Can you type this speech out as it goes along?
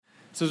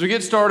So as we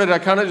get started, I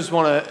kind of just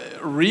want to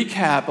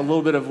recap a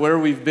little bit of where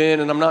we've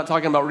been, and I'm not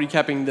talking about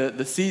recapping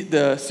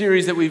the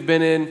series that we've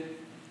been in,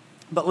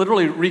 but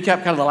literally recap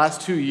kind of the last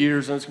 2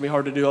 years, and it's going to be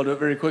hard to do. I'll do it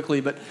very quickly.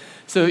 But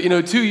so,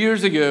 2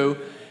 years ago,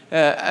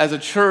 as a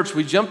church,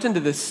 we jumped into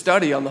this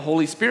study on the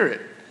Holy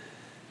Spirit.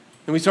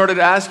 And we started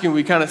asking,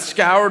 we kind of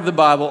scoured the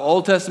Bible,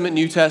 Old Testament,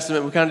 New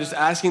Testament, we kind of just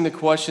asking the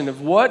question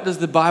of what does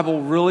the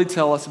Bible really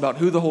tell us about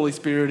who the Holy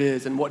Spirit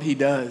is and what he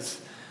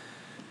does?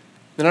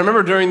 And I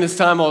remember during this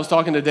time I was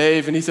talking to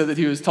Dave, and he said that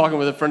he was talking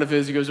with a friend of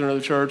his who goes to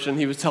another church, and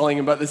he was telling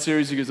him about this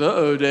series. He goes,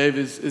 "Uh-oh, Dave,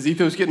 is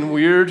ethos getting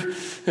weird?"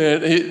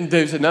 And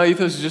Dave said, "No,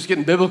 ethos is just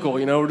getting biblical.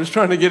 We're just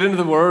trying to get into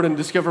the Word and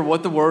discover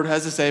what the Word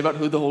has to say about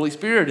who the Holy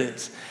Spirit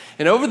is."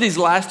 And over these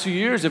last 2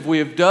 years, if we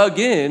have dug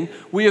in,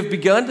 we have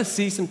begun to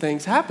see some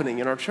things happening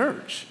in our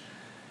church.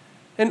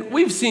 And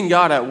we've seen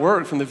God at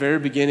work from the very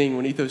beginning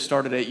when ethos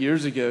started 8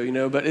 years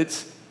ago, but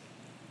it's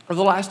over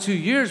the last 2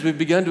 years, we've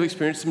begun to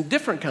experience some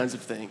different kinds of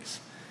things.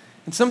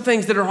 And some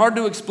things that are hard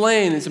to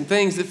explain, and some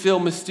things that feel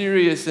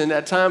mysterious and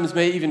at times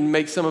may even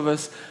make some of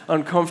us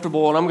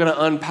uncomfortable. And I'm going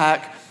to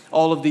unpack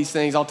all of these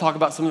things. I'll talk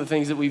about some of the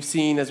things that we've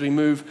seen as we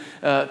move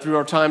through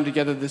our time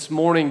together this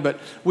morning. But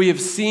we have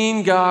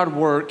seen God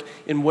work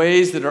in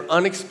ways that are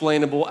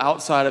unexplainable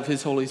outside of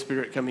his Holy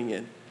Spirit coming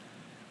in.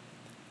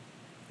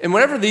 And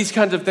whenever these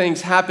kinds of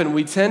things happen,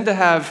 we tend to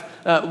have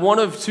one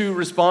of two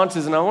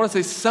responses. And I want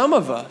to say some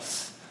of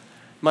us,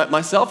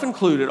 myself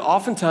included,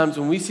 oftentimes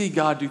when we see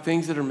God do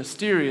things that are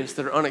mysterious,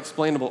 that are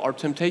unexplainable, our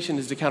temptation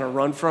is to kind of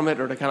run from it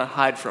or to kind of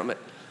hide from it.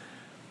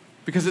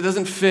 Because it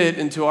doesn't fit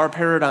into our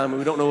paradigm and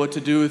we don't know what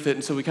to do with it,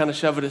 and so we kind of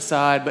shove it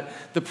aside. But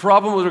the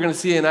problem we're going to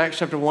see in Acts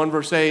chapter 1,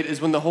 verse 8 is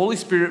when the Holy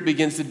Spirit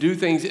begins to do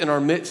things in our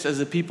midst as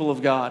a people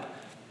of God.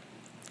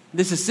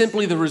 This is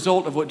simply the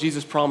result of what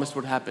Jesus promised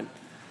would happen.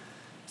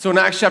 So in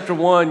Acts chapter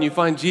 1, you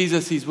find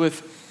Jesus, he's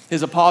with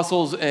his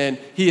apostles, and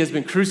he has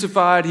been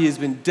crucified, he has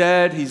been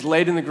dead, he's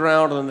laid in the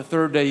ground, and on the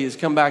third day he has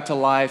come back to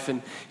life,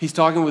 and he's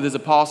talking with his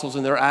apostles,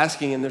 and they're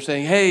asking, and they're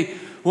saying, "Hey,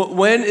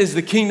 when is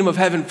the kingdom of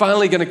heaven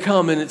finally going to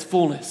come in its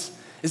fullness?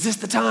 Is this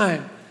the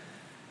time?"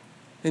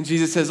 And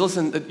Jesus says,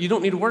 "Listen, you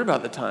don't need to worry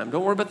about the time.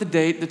 Don't worry about the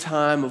date, the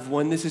time of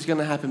when this is going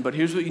to happen, but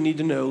here's what you need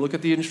to know." Look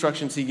at the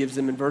instructions he gives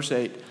them in verse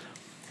 8.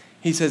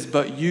 He says,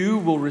 "But you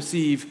will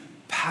receive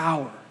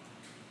power.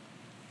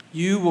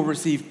 You will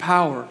receive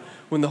power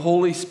when the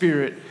Holy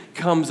Spirit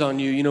comes on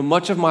you."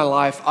 Much of my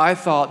life, I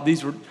thought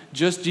these were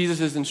just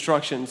Jesus'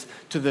 instructions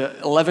to the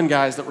 11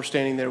 guys that were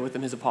standing there with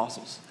him, his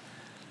apostles.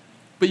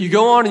 But you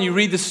go on and you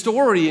read the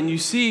story and you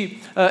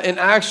see in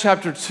Acts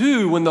chapter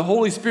 2, when the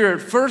Holy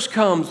Spirit first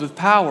comes with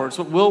power, it's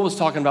what Will was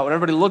talking about when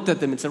everybody looked at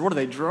them and said, "What, are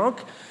they drunk?"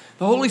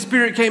 The Holy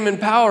Spirit came in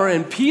power,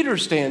 and Peter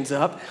stands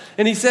up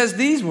and he says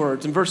these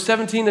words. In verse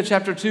 17 of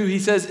chapter 2, he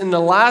says, "In the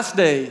last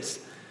days,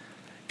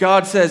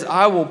 God says,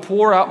 I will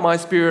pour out my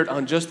Spirit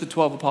on just the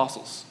 12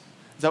 apostles."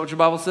 Is that what your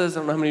Bible says? I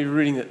don't know how many of you are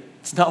reading it.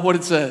 It's not what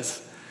it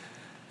says.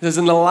 It says,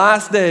 "In the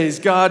last days,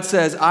 God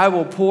says, I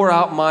will pour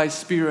out my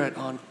Spirit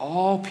on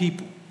all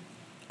people."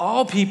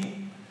 All people.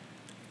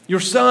 "Your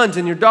sons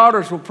and your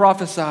daughters will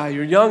prophesy.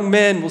 Your young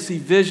men will see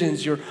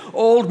visions. Your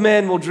old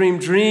men will dream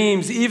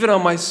dreams. Even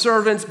on my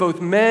servants, both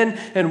men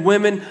and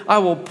women, I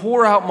will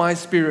pour out my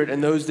Spirit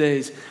in those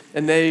days,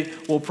 and they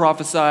will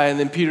prophesy." And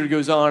then Peter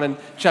goes on in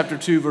chapter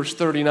 2, verse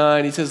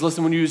 39. He says,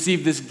 "Listen, when you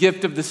receive this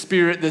gift of the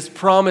Spirit, this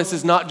promise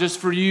is not just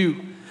for you,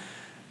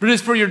 but it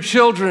is for your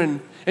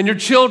children and your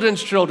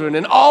children's children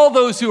and all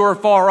those who are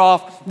far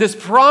off." This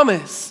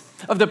promise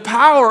of the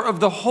power of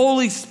the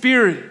Holy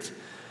Spirit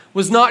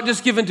was not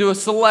just given to a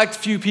select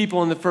few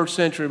people in the first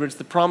century, but it's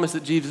the promise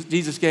that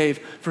Jesus gave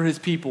for his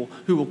people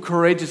who will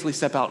courageously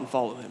step out and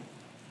follow him.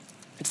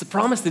 It's the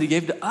promise that he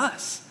gave to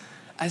us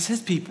as his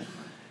people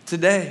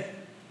today.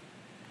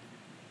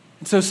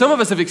 And so some of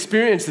us have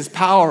experienced this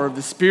power of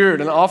the Spirit,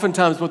 and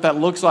oftentimes what that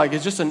looks like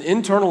is just an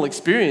internal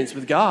experience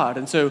with God.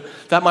 And so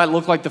that might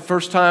look like the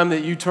first time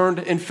that you turned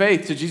in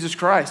faith to Jesus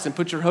Christ and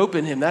put your hope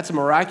in him. That's a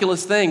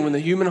miraculous thing when the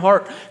human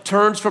heart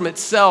turns from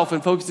itself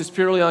and focuses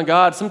purely on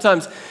God.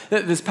 Sometimes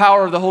this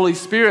power of the Holy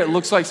Spirit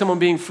looks like someone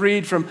being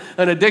freed from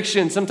an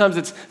addiction. Sometimes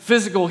it's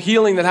physical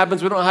healing that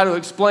happens we don't know how to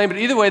explain. But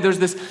either way, there's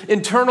this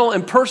internal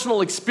and personal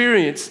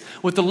experience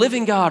with the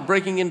living God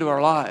breaking into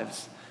our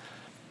lives.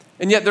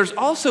 And yet there's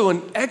also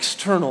an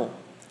external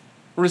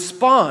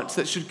response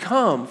that should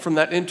come from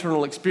that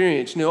internal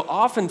experience.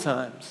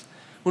 Oftentimes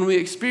when we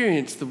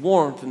experience the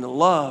warmth and the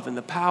love and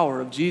the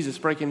power of Jesus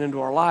breaking into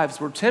our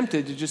lives, we're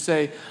tempted to just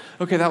say,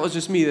 "Okay, that was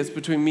just me. That's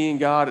between me and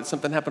God. It's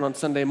something happened on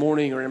Sunday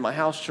morning or in my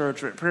house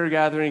church or at prayer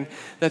gathering.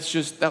 That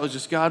was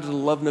just God's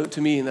love note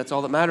to me, and that's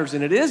all that matters."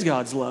 And it is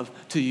God's love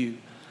to you.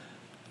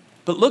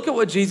 But look at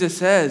what Jesus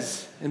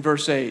says in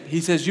verse 8.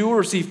 He says, "You will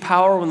receive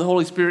power when the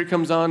Holy Spirit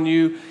comes on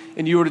you,"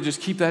 and you are to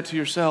just keep that to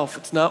yourself.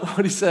 It's not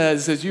what he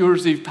says. He says, "You will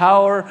receive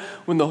power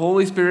when the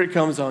Holy Spirit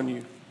comes on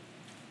you,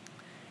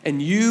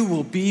 and you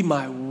will be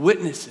my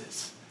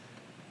witnesses."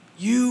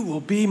 You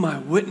will be my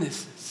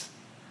witnesses.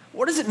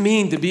 What does it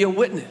mean to be a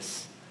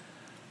witness?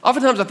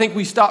 Oftentimes I think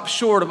we stop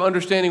short of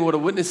understanding what a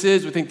witness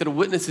is. We think that a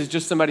witness is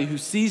just somebody who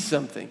sees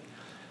something.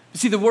 You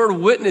see, the word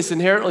witness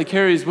inherently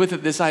carries with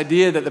it this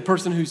idea that the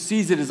person who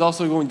sees it is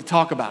also going to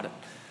talk about it.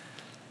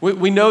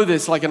 We know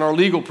this like in our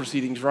legal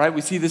proceedings, right?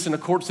 We see this in a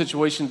court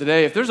situation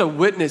today. If there's a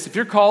witness, if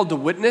you're called to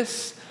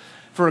witness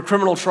for a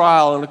criminal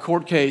trial in a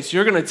court case,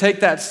 you're going to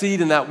take that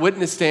seat in that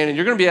witness stand and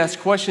you're going to be asked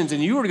questions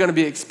and you are going to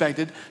be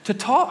expected to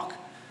talk.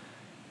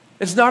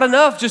 It's not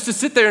enough just to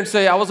sit there and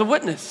say, I was a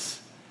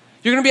witness.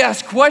 You're going to be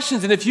asked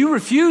questions, and if you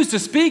refuse to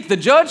speak, the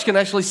judge can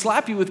actually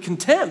slap you with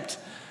contempt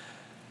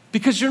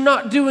because you're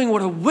not doing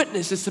what a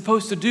witness is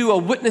supposed to do. A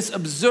witness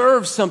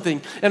observes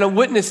something, and a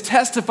witness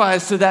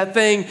testifies to that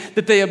thing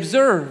that they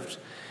observed.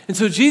 And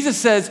so Jesus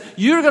says,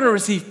 you're going to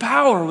receive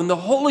power when the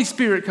Holy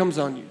Spirit comes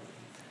on you,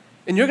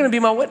 and you're going to be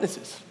my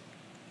witnesses.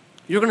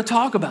 You're going to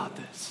talk about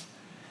this.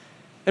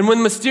 And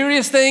when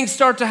mysterious things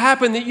start to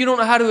happen that you don't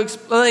know how to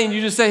explain, you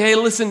just say, hey,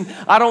 listen,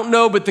 I don't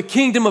know, but the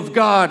kingdom of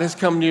God has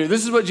come near.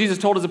 This is what Jesus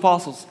told his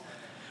apostles.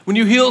 When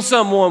you heal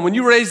someone, when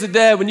you raise the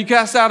dead, when you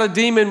cast out a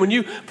demon, when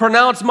you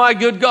pronounce my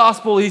good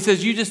gospel, he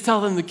says, you just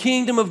tell them the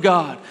kingdom of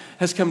God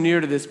has come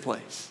near to this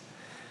place.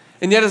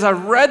 And yet as I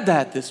read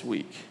that this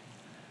week,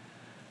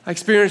 I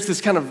experienced this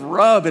kind of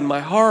rub in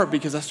my heart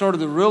because I started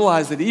to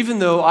realize that even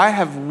though I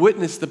have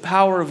witnessed the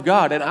power of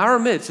God in our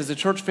midst as a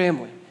church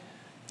family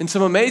in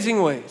some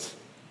amazing ways,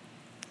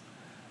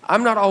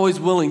 I'm not always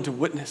willing to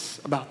witness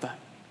about that.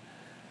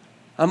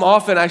 I'm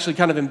often actually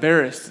kind of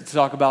embarrassed to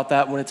talk about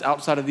that when it's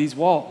outside of these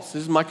walls.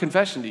 This is my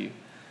confession to you.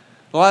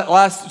 The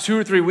last 2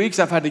 or 3 weeks,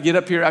 I've had to get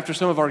up here after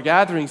some of our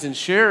gatherings and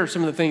share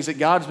some of the things that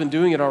God's been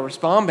doing at our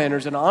Respond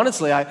banners. And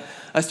honestly, I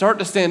start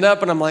to stand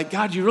up and I'm like,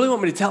 God, you really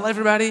want me to tell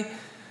everybody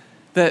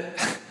that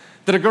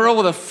a girl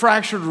with a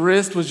fractured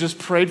wrist was just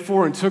prayed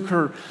for and took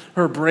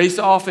her brace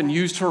off and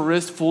used her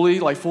wrist fully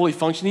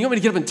functioning? You want me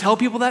to get up and tell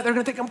people that? They're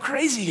going to think I'm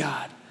crazy,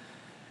 God.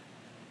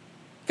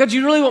 God,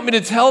 you really want me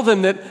to tell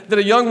them that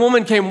a young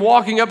woman came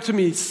walking up to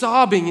me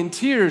sobbing in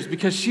tears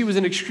because she was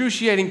in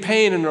excruciating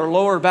pain in her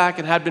lower back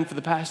and had been for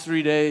the past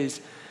 3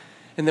 days,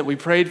 and that we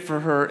prayed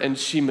for her and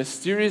she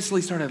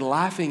mysteriously started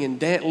laughing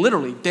and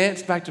literally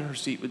danced back to her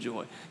seat with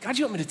joy? God,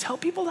 you want me to tell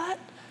people that?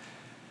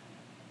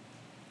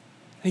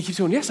 And he keeps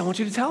going, yes, I want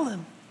you to tell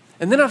them.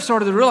 And then I've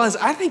started to realize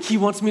I think he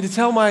wants me to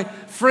tell my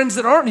friends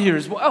that aren't here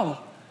as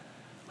well.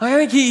 I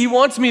think he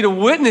wants me to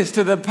witness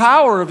to the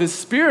power of his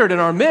Spirit in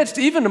our midst,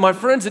 even to my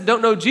friends that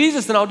don't know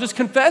Jesus. And I'll just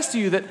confess to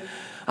you that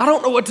I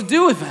don't know what to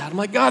do with that. I'm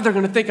like, God, they're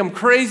going to think I'm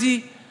crazy.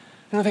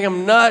 They're going to think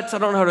I'm nuts. I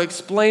don't know how to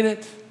explain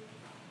it.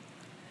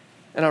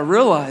 And I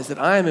realize that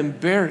I am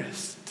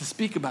embarrassed to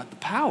speak about the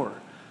power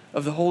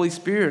of the Holy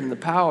Spirit and the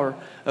power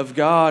of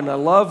God. And I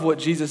love what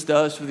Jesus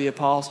does for the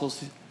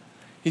apostles.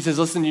 He says,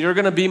 listen, you're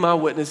going to be my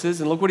witnesses.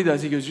 And look what he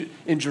does. He goes,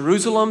 in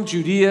Jerusalem,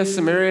 Judea,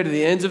 Samaria, to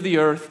the ends of the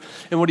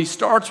earth. And what he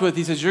starts with,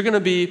 he says, you're going to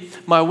be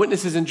my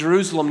witnesses in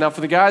Jerusalem. Now, for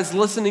the guys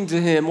listening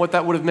to him, what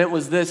that would have meant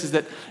was this, is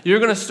that you're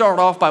going to start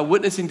off by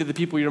witnessing to the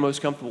people you're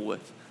most comfortable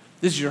with.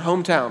 This is your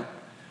hometown.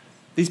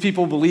 These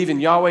people believe in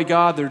Yahweh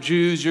God. They're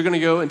Jews. You're going to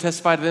go and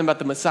testify to them about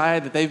the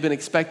Messiah that they've been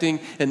expecting.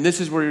 And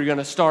this is where you're going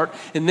to start.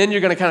 And then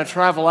you're going to kind of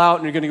travel out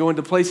and you're going to go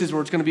into places where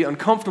it's going to be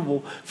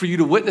uncomfortable for you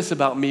to witness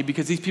about me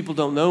because these people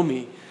don't know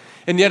me.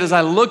 And yet as I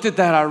looked at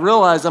that, I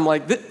realized I'm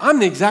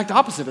the exact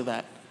opposite of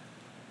that.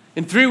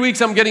 In 3 weeks,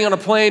 I'm getting on a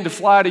plane to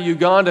fly to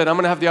Uganda, and I'm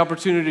going to have the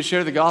opportunity to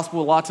share the gospel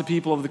with lots of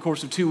people over the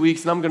course of 2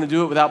 weeks, and I'm going to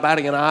do it without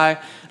batting an eye,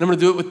 and I'm going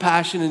to do it with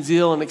passion and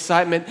zeal and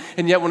excitement.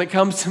 And yet when it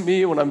comes to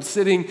me, when I'm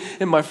sitting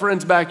in my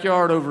friend's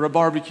backyard over a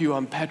barbecue,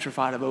 I'm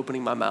petrified of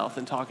opening my mouth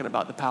and talking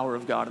about the power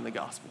of God and the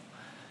gospel.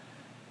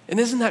 And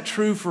isn't that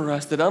true for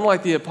us, that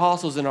unlike the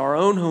apostles in our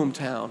own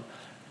hometown,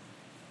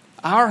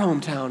 our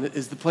hometown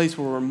is the place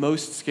where we're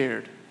most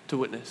scared to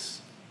witness?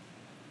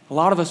 A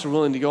lot of us are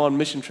willing to go on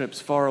mission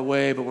trips far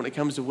away, but when it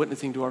comes to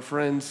witnessing to our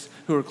friends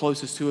who are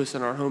closest to us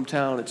in our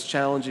hometown, it's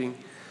challenging.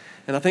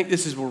 And I think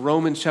this is where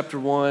Romans chapter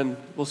 1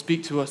 will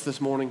speak to us this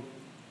morning.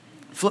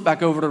 Flip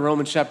back over to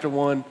Romans chapter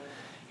 1.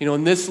 You know,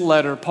 in this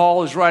letter,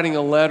 Paul is writing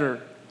a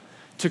letter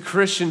to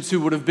Christians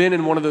who would have been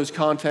in one of those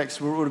contexts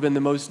where it would have been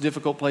the most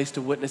difficult place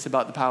to witness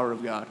about the power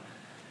of God.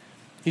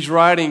 He's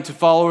writing to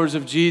followers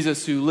of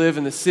Jesus who live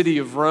in the city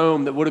of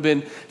Rome that would have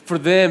been, for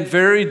them,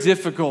 very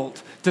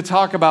difficult to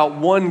talk about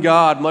one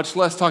God, much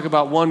less talk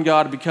about one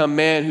God to become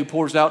man who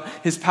pours out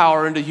his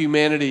power into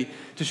humanity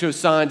to show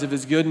signs of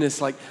his goodness.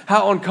 Like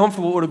how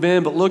uncomfortable it would have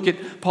been. But look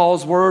at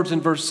Paul's words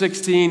in verse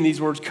 16. These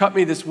words cut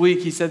me this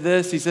week. He said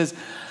this, he says,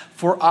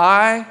 for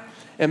I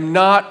am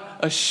not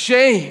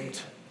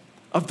ashamed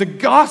of the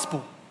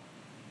gospel.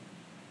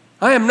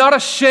 I am not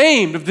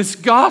ashamed of this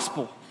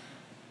gospel,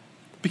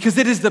 because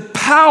it is the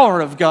power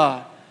of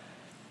God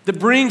that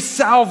brings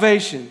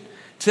salvation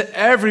to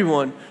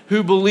everyone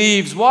who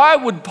believes. Why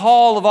would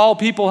Paul, of all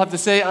people, have to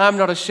say, I'm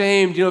not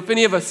ashamed? You know, if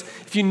any of us,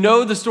 if you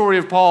know the story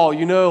of Paul,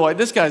 you know, like,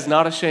 this guy's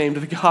not ashamed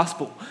of the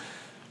gospel.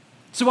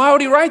 So why would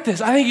he write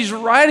this? I think he's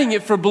writing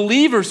it for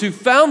believers who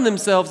found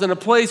themselves in a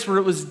place where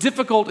it was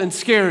difficult and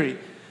scary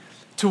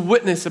to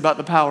witness about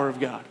the power of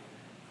God.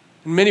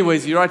 In many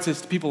ways, he writes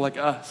this to people like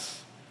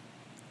us,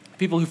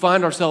 people who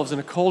find ourselves in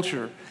a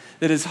culture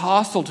that is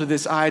hostile to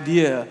this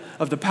idea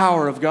of the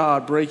power of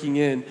God breaking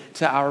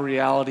into our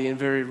reality in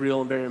very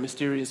real and very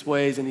mysterious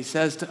ways. And he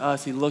says to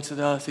us, he looks at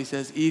us, he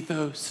says,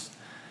 Ethos,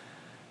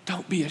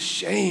 don't be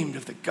ashamed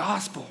of the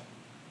gospel.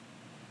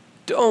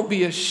 Don't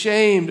be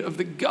ashamed of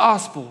the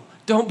gospel.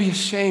 Don't be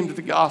ashamed of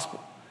the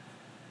gospel.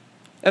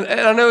 And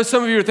I know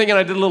some of you are thinking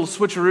I did a little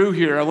switcheroo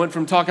here. I went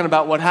from talking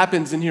about what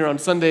happens in here on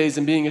Sundays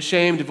and being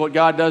ashamed of what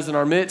God does in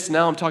our midst.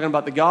 Now I'm talking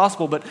about the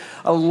gospel. But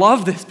I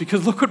love this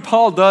because look what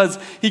Paul does.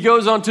 He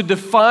goes on to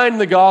define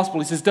the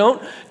gospel. He says,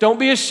 don't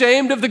be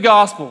ashamed of the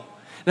gospel.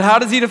 And how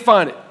does he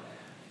define it?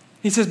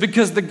 He says,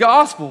 because the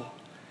gospel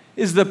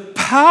is the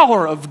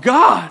power of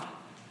God.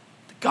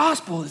 The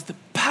gospel is the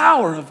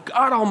power of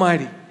God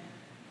Almighty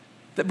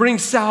that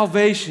brings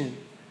salvation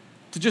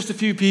to just a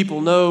few people.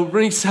 No,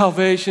 brings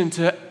salvation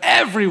to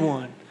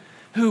everyone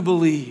who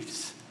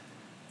believes.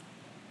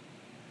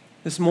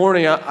 This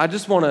morning, I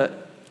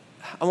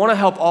want to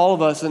help all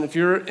of us. And if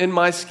you're in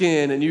my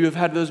skin and you have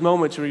had those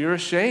moments where you're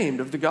ashamed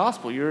of the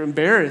gospel, you're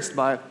embarrassed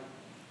by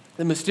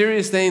the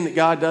mysterious thing that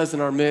God does in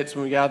our midst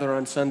when we gather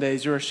on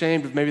Sundays, you're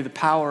ashamed of maybe the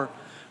power,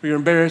 or you're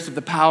embarrassed of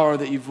the power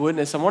that you've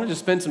witnessed, I want to just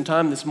spend some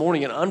time this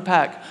morning and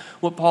unpack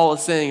what Paul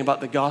is saying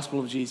about the gospel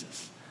of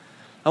Jesus.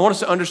 I want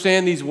us to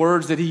understand these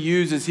words that he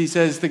uses. He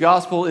says the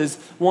gospel is,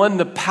 one,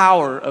 the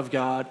power of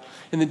God,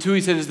 and then two,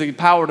 he says, is the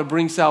power to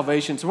bring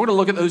salvation. So we're going to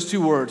look at those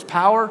two words,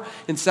 power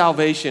and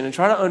salvation, and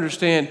try to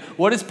understand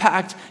what is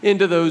packed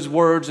into those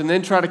words, and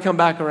then try to come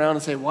back around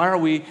and say, why are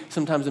we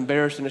sometimes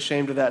embarrassed and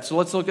ashamed of that? So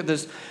let's look at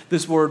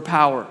this word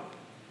power.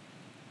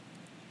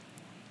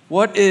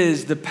 What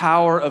is the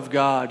power of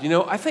God? You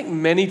know, I think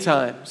many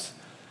times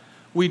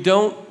we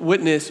don't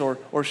witness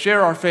or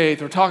share our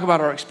faith or talk about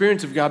our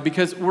experience of God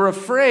because we're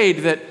afraid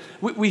that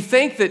we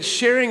think that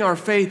sharing our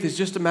faith is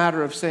just a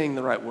matter of saying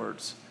the right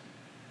words.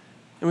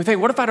 And we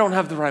think, what if I don't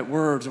have the right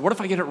words? Or what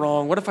if I get it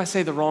wrong? What if I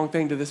say the wrong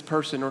thing to this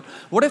person? Or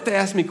what if they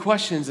ask me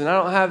questions and I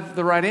don't have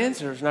the right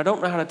answers and I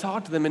don't know how to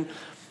talk to them? And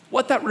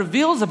what that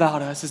reveals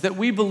about us is that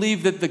we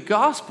believe that the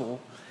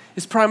gospel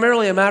is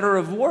primarily a matter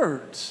of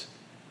words.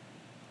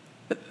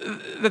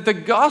 That the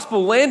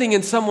gospel landing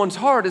in someone's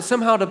heart is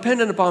somehow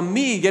dependent upon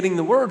me getting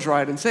the words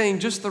right and saying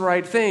just the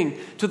right thing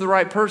to the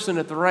right person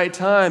at the right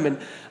time. And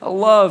I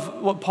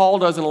love what Paul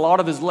does in a lot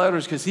of his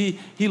letters because he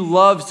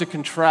loves to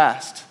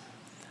contrast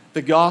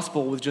the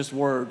gospel with just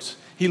words.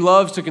 He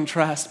loves to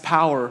contrast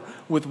power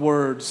with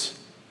words.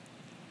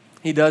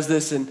 He does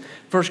this in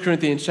 1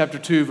 Corinthians chapter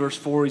 2, verse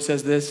 4. He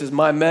says this, is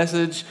my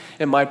message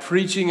and my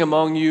preaching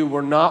among you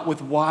were not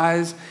with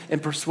wise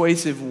and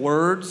persuasive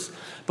words,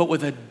 but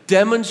with a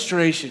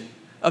demonstration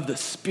of the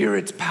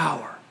Spirit's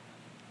power.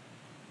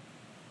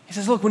 He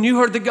says, look, when you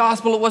heard the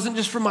gospel, it wasn't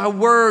just from my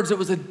words, it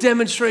was a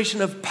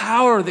demonstration of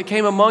power that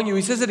came among you.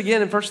 He says it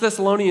again in 1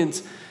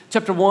 Thessalonians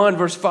chapter 1,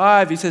 verse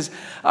 5. He says,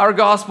 our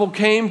gospel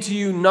came to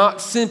you not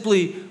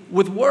simply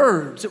with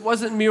words. It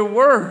wasn't mere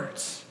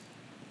words,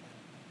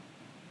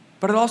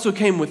 but it also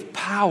came with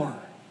power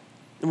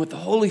and with the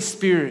Holy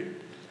Spirit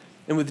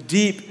and with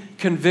deep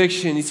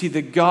conviction. You see,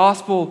 the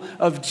gospel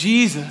of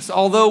Jesus,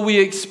 although we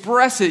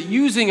express it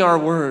using our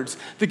words,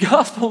 the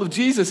gospel of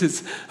Jesus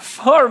is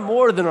far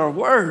more than our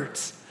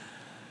words.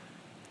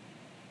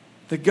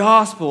 The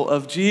gospel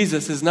of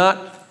Jesus is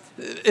not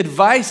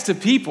advice to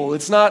people.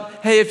 It's not,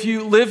 hey, if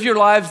you live your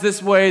lives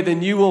this way,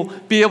 then you will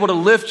be able to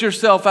lift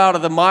yourself out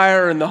of the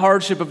mire and the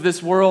hardship of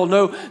this world.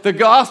 No, the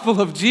gospel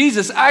of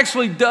Jesus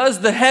actually does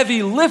the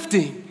heavy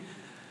lifting.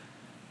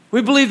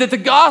 We believe that the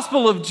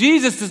gospel of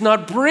Jesus does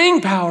not bring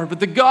power,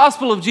 but the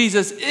gospel of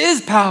Jesus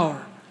is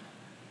power.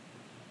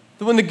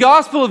 That when the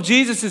gospel of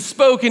Jesus is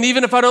spoken,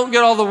 even if I don't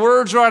get all the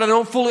words right, I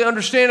don't fully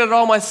understand it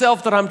all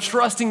myself, that I'm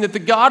trusting that the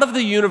God of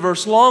the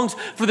universe longs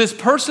for this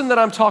person that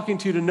I'm talking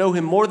to know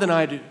him more than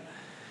I do.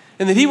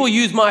 And that he will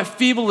use my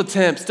feeble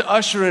attempts to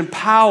usher in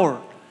power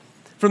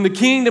from the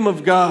kingdom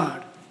of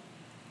God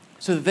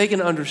so that they can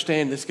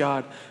understand this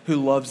God who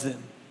loves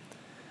them.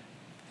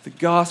 The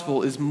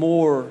gospel is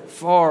more,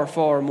 far,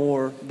 far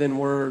more than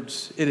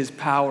words. It is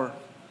power.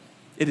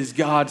 It is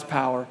God's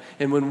power.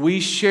 And when we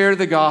share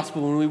the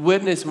gospel, when we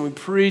witness, when we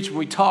preach, when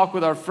we talk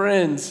with our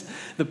friends,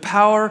 the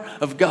power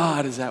of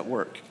God is at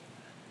work.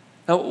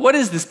 Now, what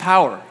is this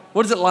power?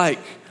 What is it like?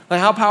 Like,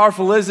 how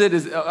powerful is it?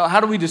 How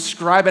do we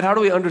describe it? How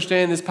do we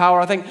understand this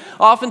power? I think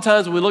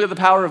oftentimes when we look at the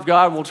power of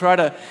God, we'll try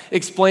to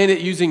explain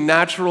it using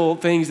natural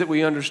things that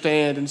we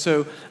understand. And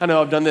so I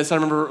know I've done this. I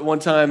remember one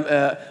time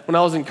when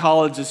I was in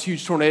college, this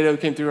huge tornado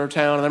came through our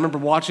town. And I remember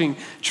watching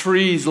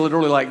trees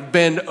literally like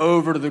bend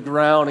over to the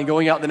ground and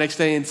going out the next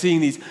day and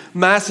seeing these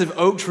massive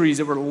oak trees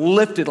that were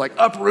lifted, like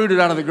uprooted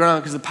out of the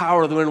ground because of the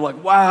power of the wind. I'm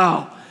like,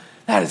 wow,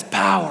 that is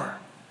power.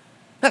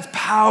 That's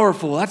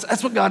powerful.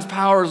 That's what God's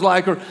power is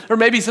like. Or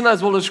maybe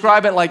sometimes we'll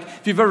describe it like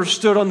if you've ever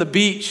stood on the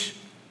beach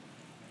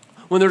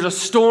when there's a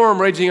storm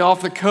raging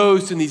off the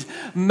coast and these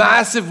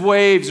massive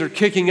waves are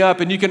kicking up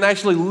and you can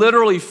actually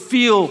literally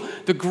feel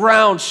the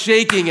ground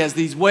shaking as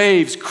these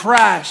waves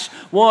crash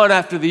one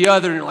after the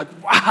other. And you're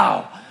like,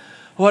 wow,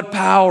 What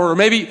power? Or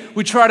maybe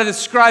we try to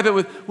describe it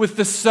with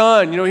the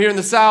sun. Here in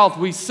the South,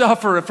 we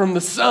suffer from the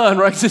sun,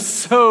 right? It's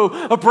just so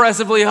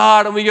oppressively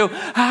hot. And we go,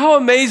 how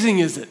amazing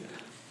is it?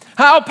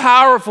 How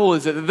powerful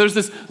is it that there's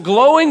this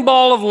glowing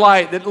ball of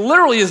light that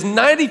literally is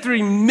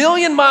 93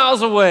 million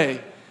miles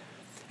away,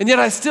 and yet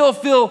I still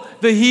feel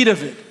the heat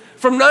of it.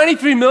 From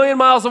 93 million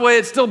miles away,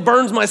 it still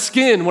burns my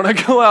skin when I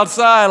go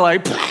outside,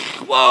 like,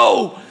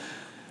 whoa,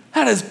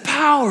 that is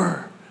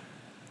power.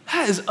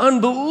 That is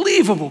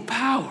unbelievable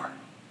power.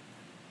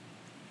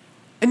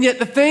 And yet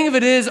the thing of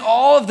it is,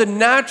 all of the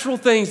natural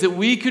things that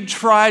we could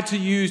try to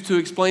use to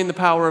explain the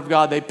power of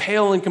God, they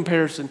pale in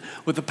comparison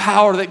with the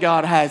power that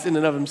God has in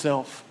and of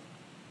himself.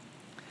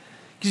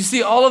 Because you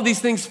see, all of these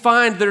things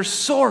find their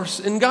source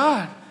in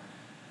God.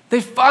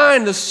 They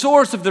find the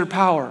source of their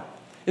power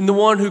in the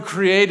one who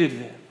created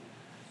them.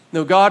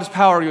 No, God's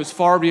power goes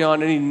far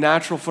beyond any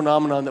natural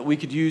phenomenon that we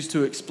could use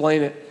to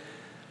explain it.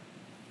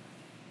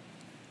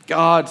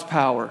 God's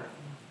power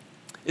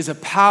is a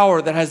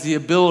power that has the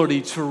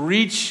ability to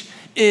reach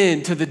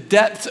into the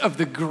depths of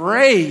the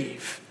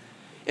grave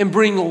and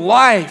bring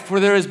life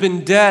where there has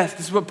been death.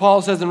 This is what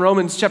Paul says in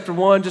Romans chapter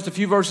 1, just a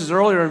few verses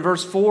earlier in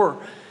verse 4.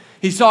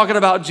 He's talking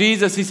about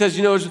Jesus. He says,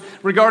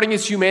 regarding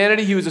his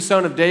humanity, he was a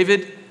son of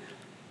David.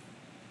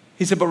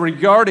 He said,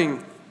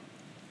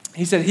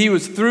 he said he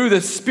was through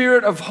the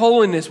Spirit of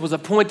holiness was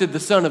appointed the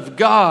Son of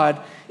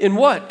God in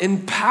what?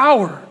 In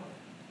power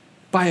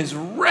by his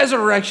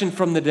resurrection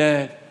from the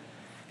dead.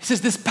 He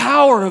says this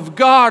power of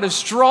God is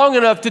strong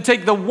enough to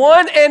take the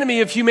one enemy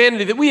of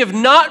humanity that we have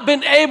not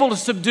been able to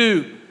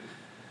subdue,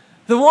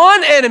 the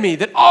one enemy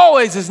that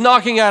always is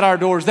knocking at our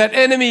doors, that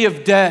enemy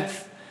of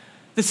death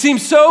that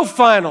seems so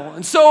final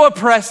and so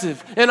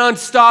oppressive and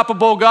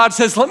unstoppable. God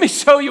says, let me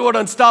show you what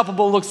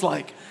unstoppable looks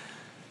like.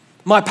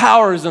 My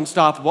power is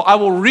unstoppable. I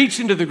will reach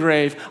into the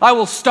grave. I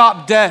will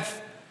stop death.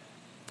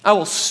 I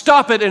will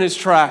stop it in its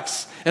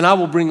tracks, and I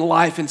will bring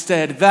life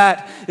instead.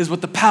 That is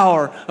what the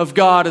power of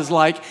God is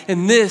like,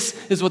 and this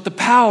is what the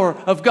power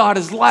of God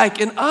is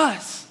like in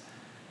us.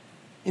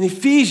 In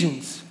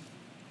Ephesians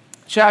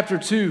chapter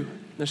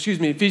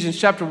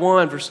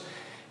 1, verse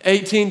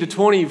 18 to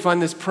 20, you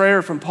find this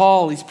prayer from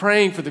Paul. He's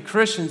praying for the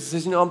Christians. He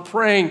says, I'm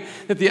praying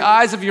that the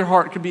eyes of your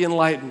heart could be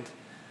enlightened,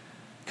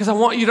 because I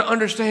want you to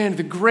understand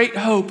the great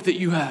hope that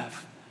you have.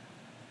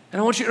 And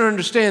I want you to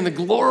understand the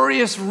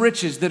glorious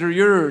riches that are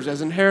yours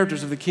as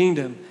inheritors of the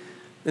kingdom.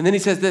 And then he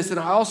says this, and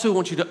I also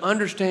want you to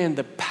understand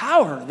the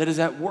power that is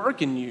at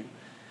work in you.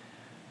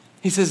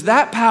 He says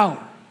that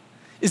power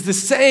is the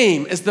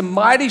same as the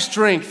mighty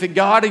strength that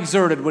God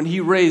exerted when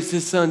he raised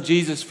his son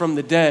Jesus from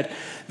the dead.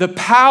 The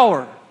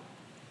power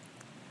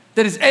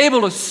that is able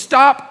to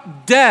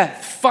stop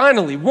death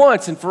finally,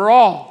 once and for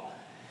all,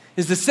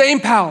 is the same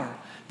power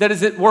that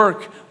is at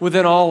work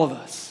within all of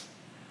us.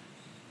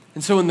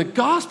 And so in the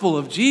gospel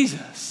of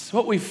Jesus,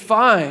 what we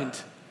find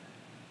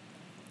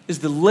is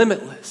the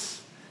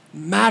limitless,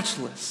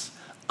 matchless,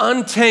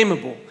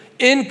 untamable,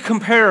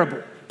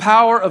 incomparable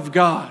power of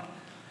God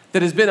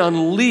that has been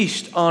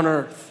unleashed on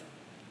earth.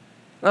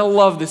 And I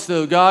love this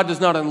though. God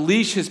does not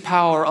unleash his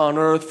power on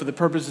earth for the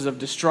purposes of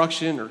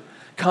destruction or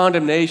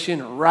condemnation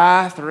or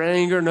wrath or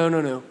anger.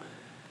 No.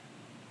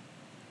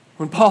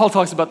 When Paul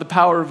talks about the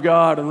power of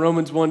God in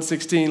Romans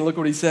 1:16, look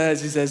what he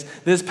says. He says,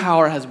 this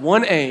power has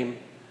one aim,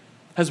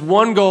 has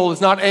one goal.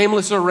 It's not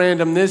aimless or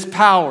random. This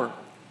power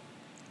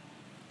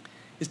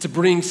is to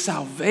bring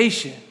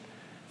salvation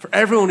for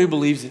everyone who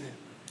believes in him.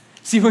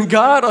 See, when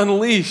God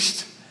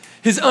unleashed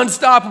his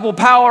unstoppable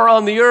power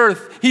on the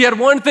earth, he had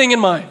one thing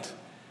in mind.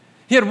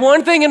 He had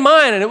one thing in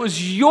mind, and it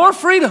was your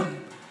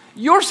freedom,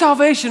 your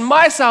salvation,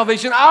 my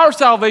salvation, our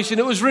salvation.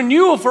 It was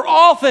renewal for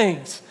all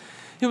things.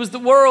 It was the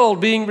world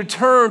being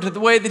returned to the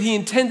way that he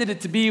intended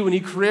it to be when he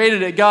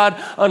created it. God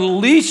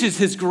unleashes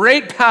his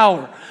great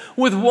power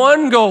with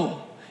one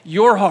goal,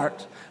 your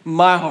heart,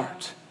 my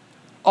heart,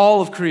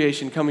 all of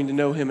creation coming to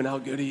know him and how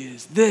good he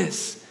is.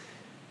 This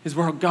is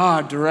where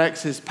God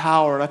directs his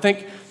power. And I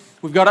think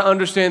we've got to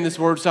understand this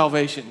word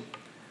salvation.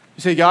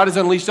 You say God has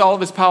unleashed all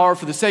of his power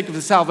for the sake of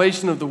the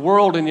salvation of the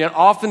world, and yet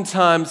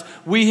oftentimes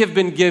we have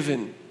been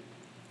given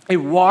a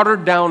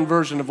watered down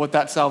version of what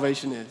that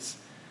salvation is.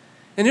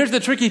 And here's the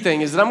tricky thing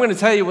is that I'm going to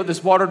tell you what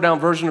this watered down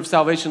version of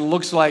salvation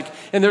looks like,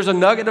 and there's a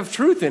nugget of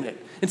truth in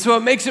it. And so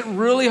it makes it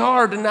really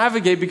hard to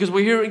navigate because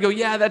we hear it and go,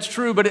 yeah, that's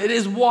true, but it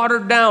is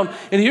watered down.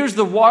 And here's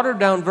the watered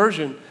down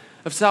version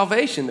of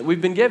salvation that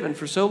we've been given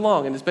for so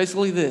long. And it's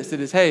basically this. It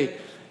is, hey,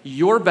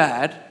 you're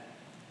bad.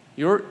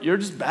 You're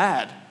just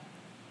bad.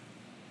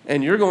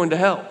 And you're going to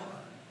hell.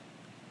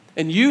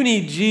 And you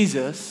need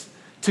Jesus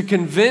to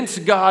convince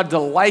God to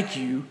like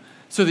you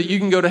so that you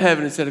can go to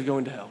heaven instead of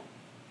going to hell.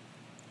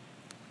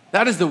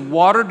 That is the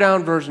watered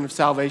down version of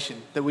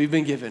salvation that we've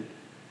been given.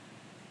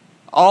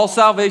 All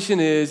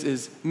salvation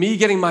is me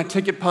getting my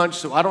ticket punched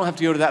so I don't have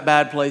to go to that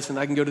bad place and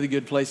I can go to the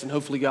good place and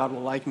hopefully God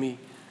will like me.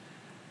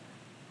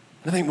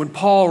 I think when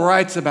Paul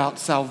writes about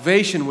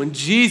salvation, when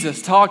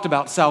Jesus talked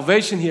about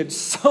salvation, he had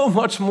so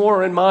much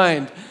more in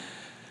mind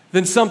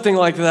than something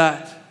like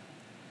that.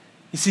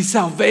 You see,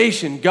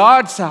 salvation,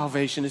 God's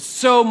salvation, is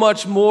so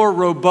much more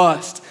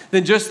robust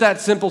than just that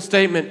simple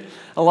statement.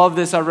 I love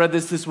this. I read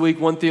this week.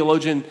 One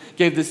theologian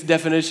gave this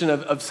definition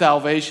of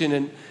salvation,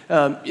 and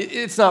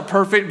it's not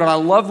perfect, but I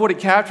love what it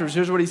captures.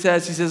 Here's what he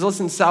says. He says,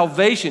 listen,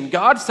 salvation,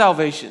 God's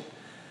salvation,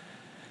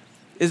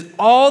 is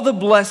all the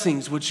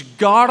blessings which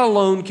God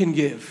alone can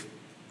give.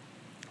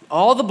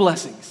 All the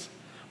blessings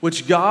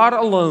which God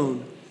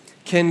alone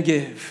can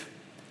give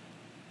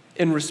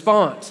in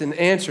response, in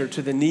answer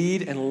to the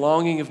need and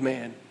longing of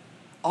man.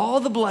 All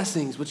the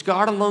blessings which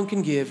God alone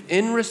can give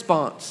in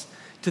response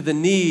to the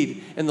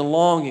need and the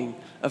longing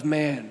of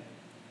man.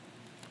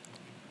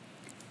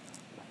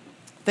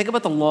 Think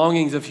about the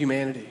longings of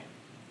humanity.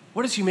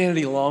 What is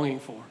humanity longing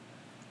for?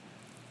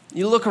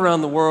 You look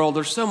around the world,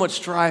 there's so much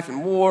strife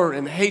and war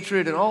and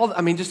hatred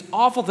and just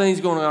awful things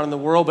going on in the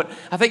world. But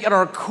I think at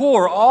our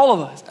core, all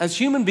of us, as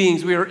human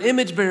beings, we are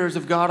image bearers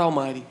of God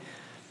Almighty.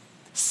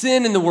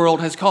 Sin in the world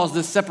has caused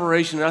this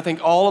separation, and I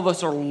think all of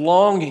us are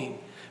longing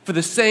for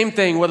the same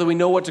thing, whether we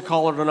know what to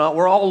call it or not.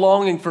 We're all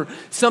longing for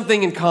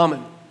something in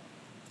common.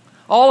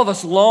 All of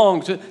us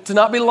long to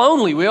not be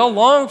lonely. We all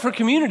long for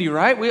community,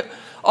 right?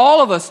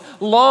 All of us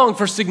long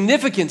for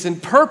significance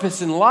and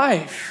purpose in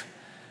life.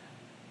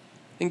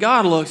 And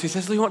God looks, he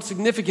says, you want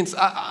significance?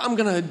 I'm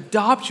going to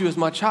adopt you as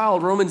my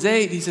child. Romans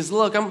 8, he says,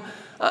 look, I'm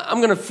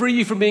going to free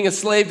you from being a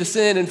slave to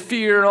sin and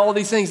fear and all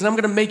these things, and I'm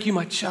going to make you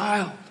my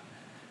child.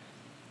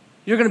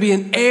 You're going to be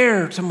an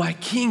heir to my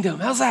kingdom.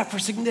 How's that for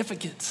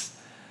significance?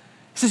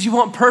 He says, you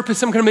want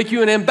purpose? I'm going to make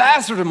you an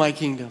ambassador to my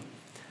kingdom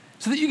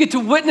so that you get to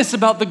witness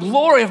about the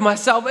glory of my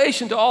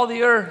salvation to all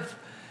the earth.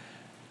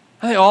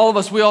 I think all of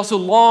us, we also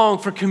long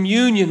for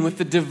communion with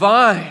the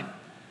divine.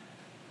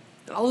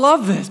 And I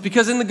love this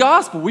because in the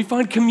gospel, we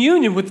find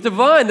communion with the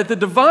divine, that the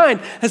divine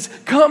has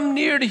come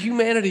near to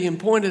humanity and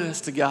pointed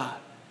us to God.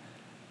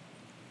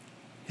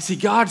 You see,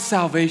 God's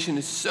salvation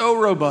is so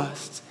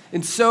robust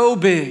and so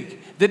big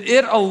that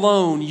it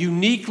alone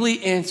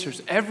uniquely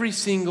answers every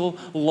single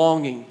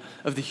longing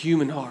of the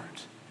human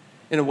heart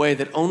in a way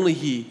that only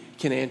He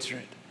can answer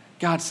it.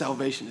 God's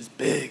salvation is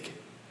big.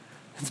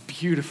 It's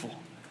beautiful.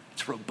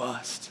 It's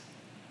robust.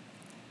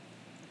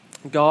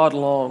 God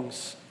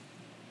longs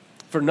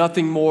for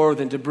nothing more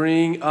than to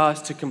bring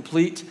us to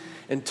complete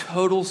and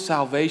total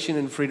salvation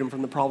and freedom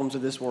from the problems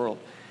of this world.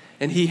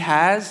 And He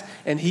has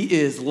and He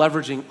is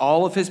leveraging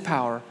all of His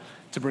power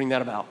to bring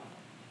that about,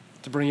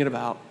 to bring it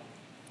about.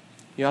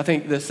 You know, I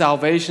think the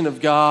salvation of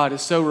God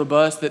is so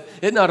robust that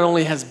it not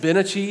only has been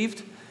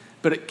achieved,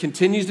 but it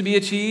continues to be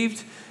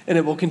achieved, and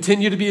it will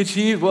continue to be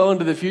achieved well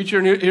into the future.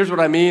 And here's what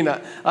I mean.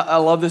 I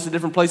love this at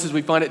different places.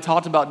 We find it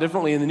talked about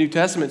differently in the New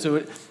Testament. So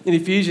in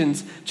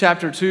Ephesians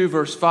chapter 2,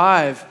 verse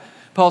 5,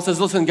 Paul says,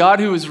 listen, God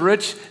who is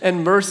rich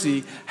in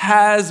mercy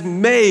has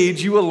made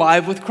you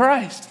alive with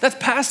Christ. That's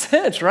past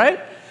tense, right?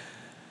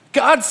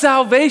 God's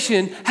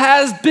salvation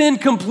has been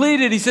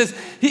completed. He says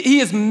he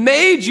has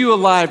made you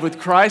alive with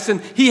Christ,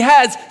 and He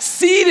has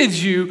seated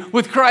you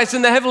with Christ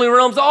in the heavenly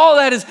realms. All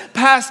that is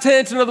past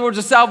tense. In other words,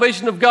 the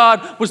salvation of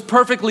God was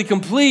perfectly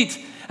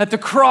complete at the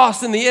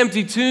cross and the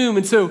empty tomb.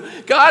 And so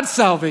God's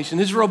salvation,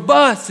 His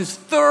robust, His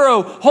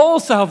thorough, whole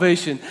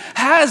salvation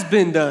has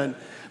been done.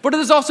 But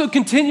it is also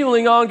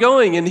continually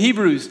ongoing. In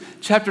Hebrews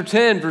chapter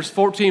 10, verse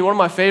 14, one of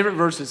my favorite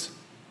verses.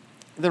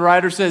 The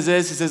writer says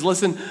this, he says,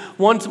 listen,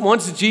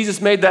 once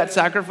Jesus made that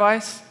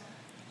sacrifice,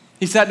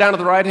 He sat down at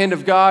the right hand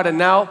of God, and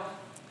now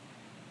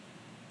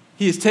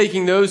He is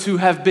taking those who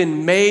have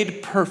been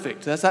made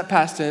perfect, that's that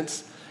past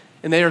tense,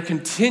 and they are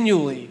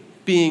continually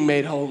being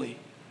made holy.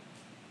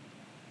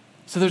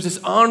 So there's this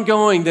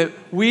ongoing that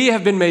we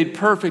have been made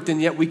perfect,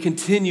 and yet we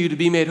continue to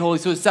be made holy.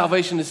 So His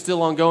salvation is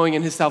still ongoing,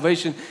 and His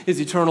salvation is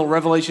eternal.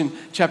 Revelation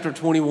chapter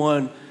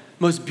 21.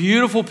 Most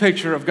beautiful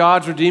picture of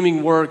God's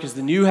redeeming work is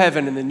the new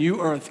heaven and the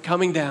new earth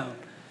coming down.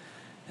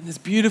 And this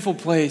beautiful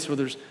place where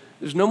there's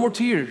no more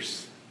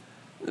tears,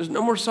 there's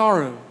no more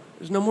sorrow,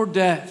 there's no more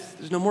death,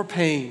 there's no more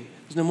pain,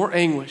 there's no more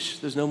anguish,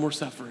 there's no more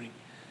suffering.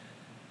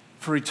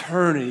 For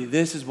eternity,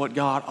 this is what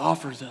God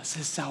offers us,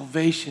 His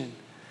salvation,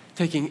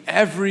 taking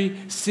every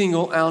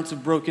single ounce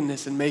of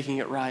brokenness and making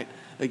it right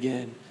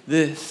again.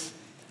 This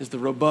is the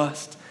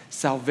robust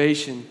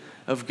salvation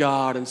of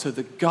God. And so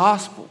the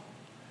gospel,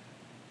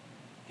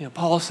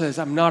 Paul says,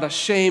 I'm not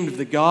ashamed of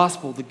the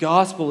gospel. The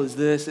gospel is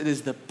this. It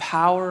is the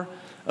power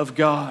of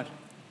God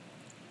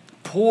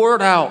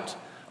poured out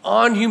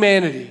on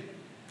humanity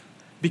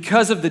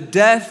because of the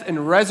death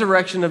and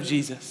resurrection of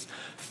Jesus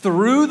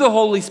through the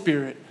Holy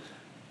Spirit,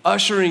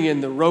 ushering in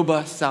the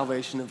robust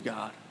salvation of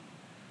God.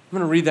 I'm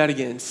going to read that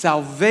again.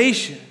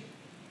 Salvation,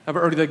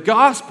 or the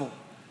gospel,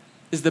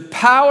 is the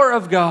power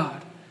of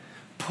God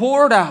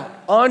poured out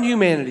on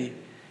humanity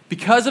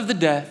because of the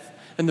death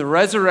and the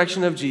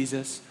resurrection of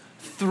Jesus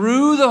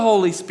through the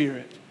Holy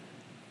Spirit,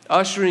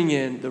 ushering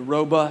in the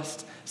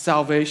robust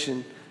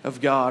salvation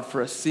of God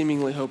for a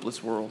seemingly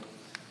hopeless world.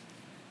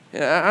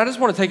 And I just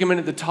want to take a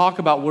minute to talk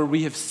about where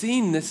we have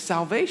seen this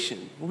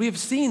salvation, where we have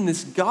seen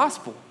this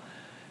gospel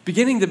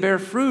beginning to bear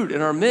fruit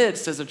in our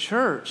midst as a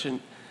church. And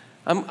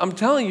I'm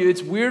telling you,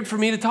 it's weird for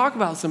me to talk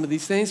about some of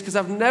these things because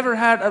I've never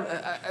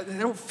they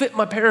don't fit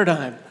my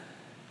paradigm.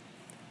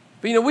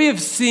 But we have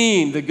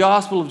seen the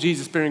gospel of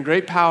Jesus bearing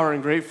great power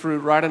and great fruit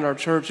right in our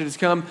church. It has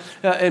come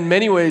in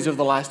many ways over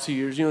the last 2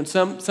 years. In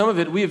some of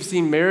it, we have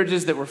seen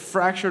marriages that were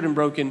fractured and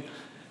broken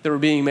that were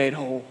being made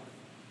whole.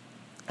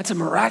 That's a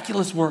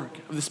miraculous work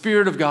of the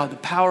Spirit of God, the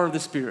power of the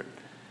Spirit.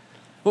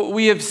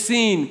 We have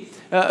seen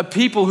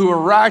people who are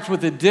racked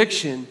with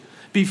addiction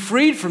be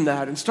freed from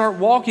that and start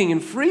walking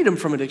in freedom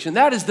from addiction.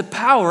 That is the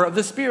power of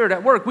the Spirit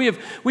at work. We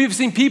have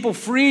seen people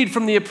freed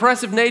from the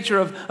oppressive nature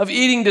of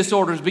eating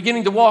disorders,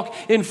 beginning to walk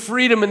in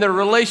freedom in their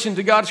relation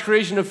to God's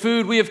creation of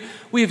food.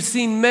 We have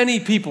seen many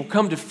people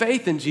come to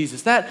faith in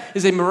Jesus. That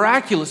is a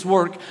miraculous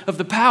work of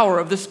the power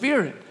of the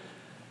Spirit.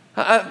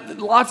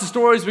 Lots of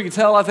stories we could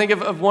tell. I think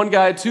of one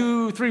guy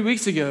 2-3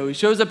 weeks ago. He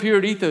shows up here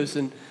at Ethos,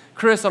 and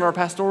Chris on our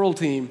pastoral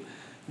team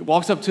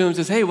walks up to him and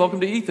says, "Hey, welcome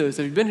to Ethos.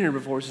 Have you been here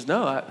before?" He says,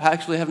 "No, I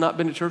actually have not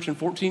been to church in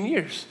 14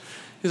 years.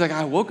 He's like,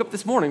 "I woke up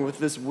this morning with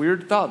this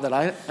weird thought that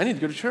I need to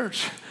go to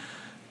church."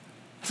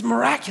 It's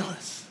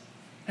miraculous.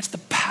 That's the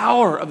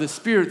power of the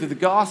Spirit through the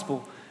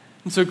gospel.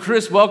 And so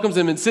Chris welcomes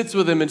him and sits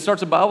with him and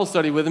starts a Bible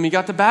study with him. He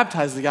got to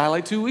baptize the guy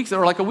like a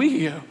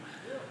week ago.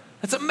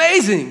 That's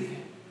amazing.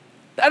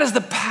 That is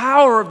the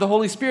power of the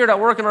Holy Spirit at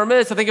work in our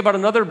midst. I think about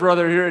another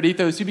brother here at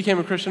Ethos. He became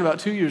a Christian about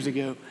 2 years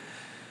ago.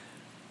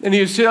 And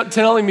he was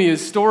telling me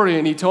his story,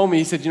 and he told me,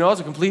 he said, I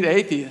was a complete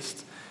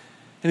atheist.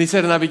 And he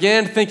said, and I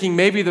began thinking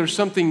maybe there's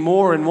something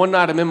more. And one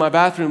night I'm in my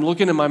bathroom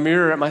looking in my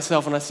mirror at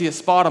myself, and I see a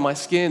spot on my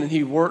skin. And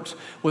he worked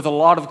with a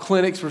lot of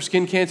clinics where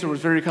skin cancer was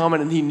very common,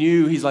 and he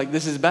knew, he's like,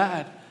 this is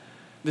bad.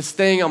 This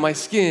thing on my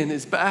skin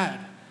is bad.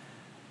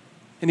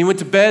 And he went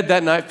to bed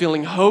that night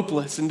feeling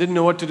hopeless and didn't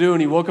know what to do. And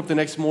he woke up the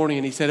next morning,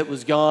 and he said it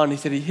was gone. He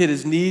said he hit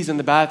his knees in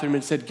the bathroom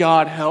and said,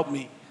 "God, help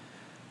me."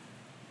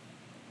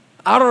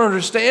 I don't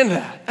understand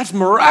that. That's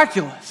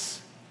miraculous.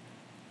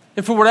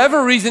 And for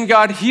whatever reason,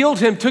 God healed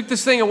him, took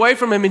this thing away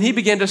from him, and he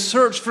began to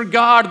search for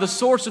God, the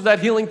source of that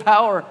healing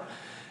power.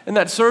 And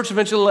that search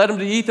eventually led him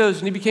to Ethos,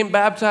 and he became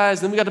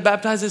baptized. Then we got to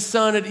baptize his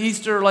son at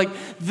Easter.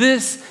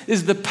 This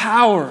is the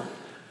power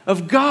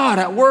of God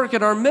at work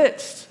in our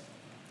midst.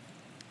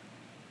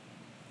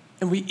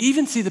 And we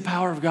even see the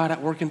power of God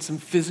at work in some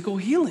physical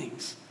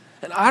healings.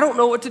 And I don't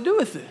know what to do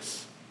with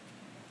this.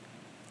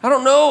 I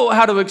don't know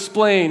how to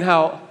explain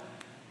how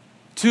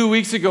 2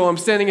 weeks ago, I'm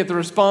standing at the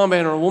Respond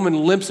Banner. A woman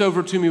limps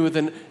over to me with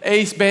an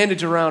ACE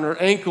bandage around her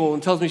ankle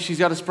and tells me she's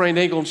got a sprained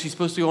ankle and she's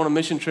supposed to go on a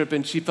mission trip,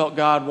 and she felt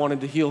God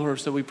wanted to heal her.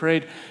 So we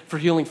prayed for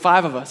healing,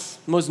 5 of us.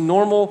 Most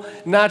normal,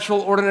 natural,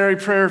 ordinary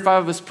prayer,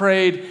 5 of us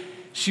prayed.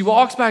 She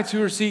walks back to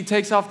her seat,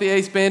 takes off the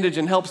ACE bandage,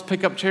 and helps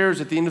pick up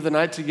chairs at the end of the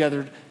night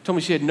together. Told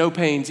me she had no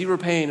pain, 0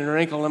 pain in her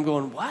ankle. And I'm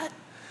going, what?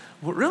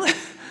 Really?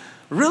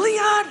 Really,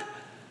 God?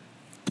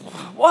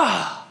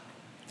 Wow.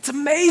 It's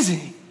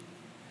amazing.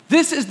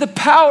 This is the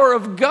power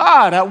of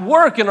God at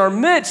work in our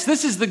midst.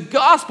 This is the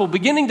gospel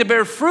beginning to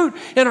bear fruit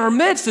in our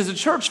midst as a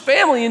church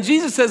family. And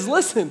Jesus says,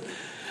 listen,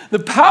 the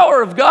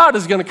power of God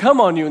is going to come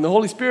on you, and the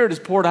Holy Spirit is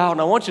poured out,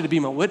 and I want you to be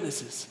my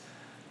witnesses.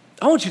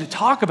 I want you to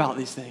talk about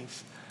these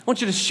things. I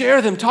want you to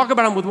share them, talk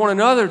about them with one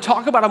another,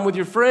 talk about them with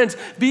your friends.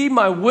 Be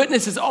my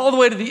witnesses all the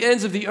way to the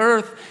ends of the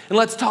earth, and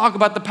let's talk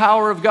about the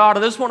power of God.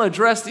 I just want to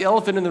address the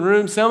elephant in the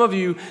room. Some of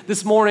you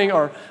this morning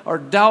are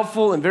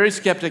doubtful and very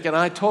skeptic, and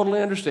I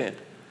totally understand.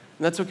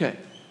 And that's okay.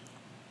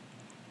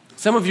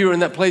 Some of you are in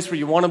that place where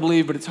you want to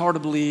believe, but it's hard to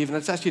believe. And I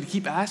just ask you to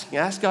keep asking.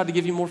 Ask God to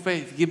give you more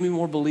faith, give me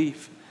more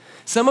belief.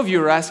 Some of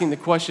you are asking the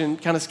question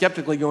kind of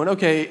skeptically, going,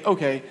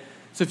 okay,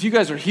 so if you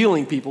guys are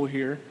healing people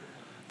here,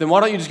 then why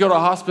don't you just go to a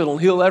hospital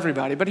and heal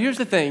everybody? But here's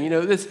the thing,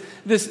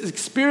 this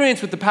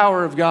experience with the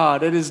power of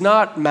God, it is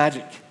not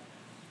magic.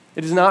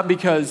 It is not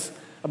because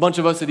a bunch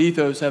of us at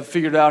Ethos have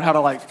figured out how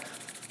to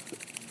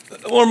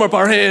warm up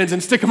our hands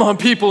and stick them on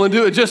people and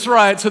do it just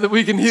right so that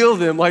we can heal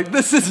them.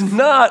 This is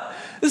not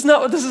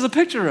what this is a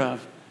picture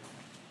of.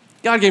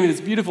 God gave me this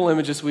beautiful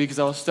image this week as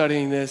I was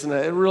studying this, and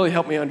it really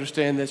helped me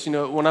understand this.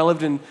 When I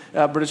lived in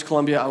British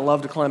Columbia, I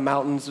loved to climb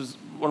mountains. It was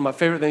one of my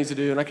favorite things to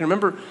do. And I can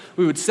remember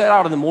we would set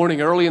out in the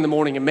morning, early in the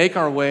morning, and make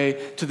our way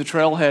to the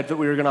trailhead that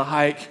we were going to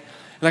hike.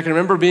 And I can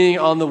remember being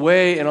on the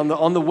way, and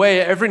on the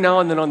way, every now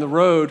and then on the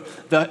road,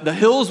 the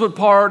hills would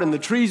part and the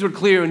trees would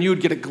clear, and you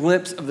would get a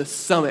glimpse of the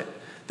summit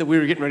that we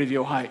were getting ready to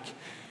go hike.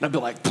 And I'd be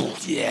like,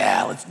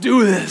 yeah, let's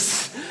do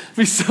this. I'd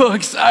be so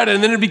excited.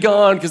 And then it'd be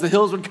gone because the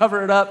hills would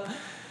cover it up.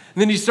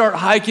 And then you start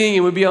hiking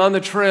and we'd be on the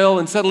trail,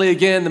 and suddenly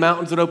again, the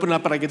mountains would open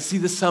up and I could see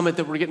the summit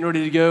that we're getting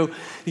ready to go. To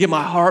get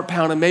my heart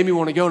pounding, made me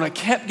want to go. And I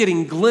kept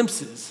getting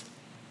glimpses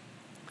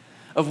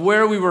of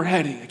where we were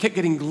heading. I kept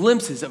getting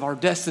glimpses of our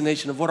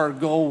destination, of what our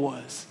goal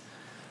was.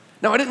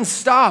 Now, I didn't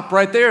stop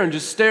right there and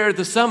just stare at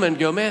the summit and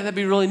go, man, that'd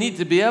be really neat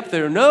to be up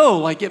there.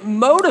 No, it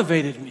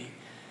motivated me.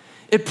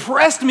 It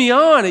pressed me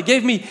on. It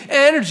gave me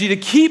energy to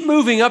keep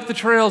moving up the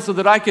trail so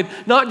that I could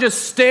not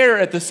just stare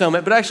at the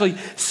summit, but actually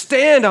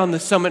stand on the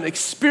summit and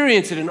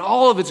experience it in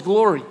all of its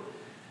glory.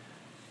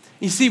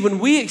 You see, when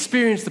we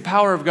experience the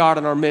power of God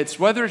in our midst,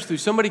 whether it's through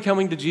somebody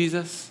coming to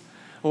Jesus,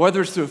 or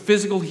whether it's through a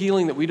physical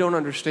healing that we don't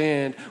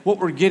understand, what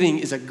we're getting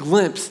is a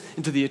glimpse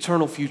into the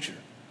eternal future.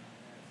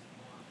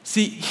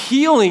 See,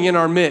 healing in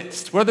our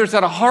midst, whether it's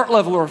at a heart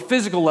level or a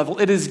physical level,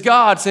 it is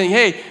God saying,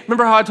 hey,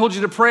 remember how I told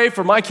you to pray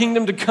for my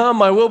kingdom to come,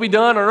 my will be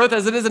done on earth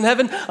as it is in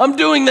heaven? I'm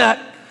doing that.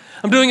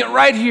 I'm doing it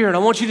right here, and I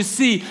want you to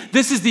see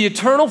this is the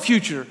eternal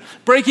future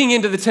breaking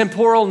into the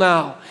temporal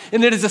now.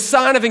 And it is a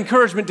sign of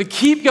encouragement to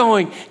keep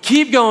going,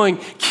 keep going,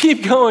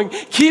 keep going,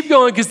 keep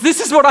going, because this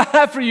is what I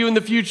have for you in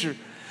the future.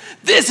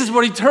 This is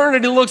what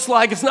eternity looks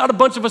like. It's not a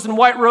bunch of us in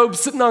white robes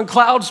sitting on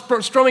clouds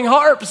strumming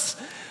harps.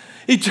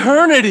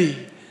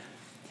 Eternity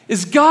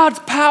is God's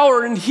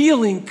power and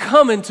healing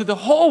coming to the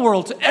whole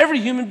world, to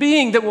every human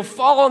being that will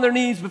fall on their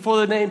knees before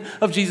the name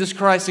of Jesus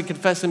Christ and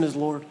confess him as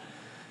Lord.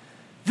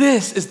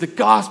 This is the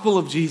gospel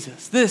of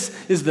Jesus. This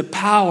is the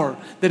power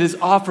that is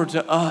offered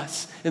to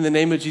us in the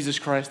name of Jesus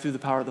Christ through the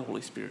power of the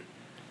Holy Spirit.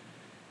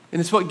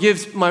 And it's what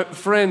gives my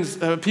friends,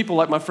 people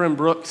like my friend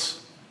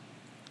Brooks,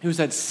 who's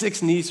had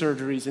 6 knee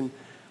surgeries, and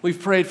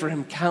we've prayed for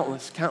him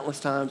countless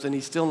times, and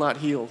he's still not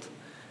healed.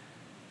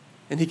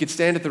 And he could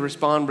stand at the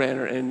Respond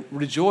banner and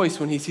rejoice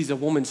when he sees a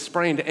woman's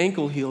sprained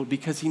ankle healed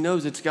because he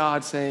knows it's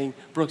God saying,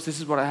 Brooks, this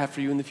is what I have for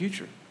you in the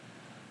future.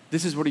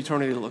 This is what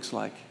eternity looks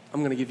like.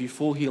 I'm going to give you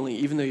full healing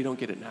even though you don't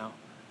get it now.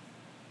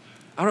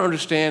 I don't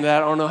understand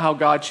that. I don't know how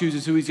God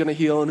chooses who he's going to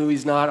heal and who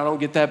he's not. I don't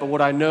get that. But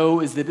what I know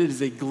is that it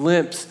is a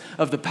glimpse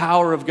of the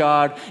power of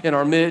God in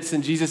our midst.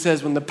 And Jesus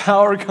says, when the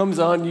power comes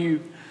on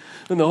you,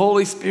 when the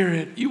Holy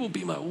Spirit, you will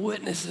be my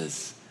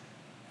witnesses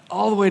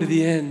all the way to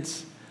the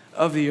ends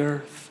of the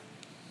earth.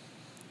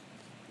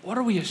 What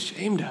are we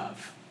ashamed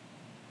of?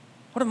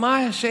 What am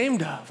I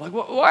ashamed of? Like,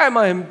 why am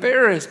I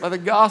embarrassed by the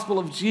gospel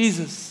of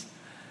Jesus?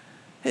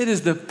 It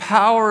is the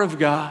power of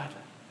God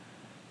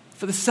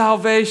for the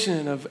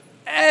salvation of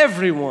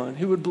everyone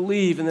who would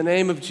believe in the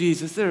name of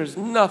Jesus. There is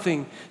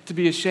nothing to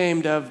be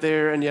ashamed of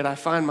there, and yet I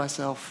find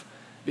myself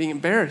being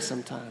embarrassed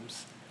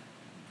sometimes.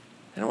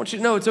 And I want you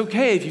to know it's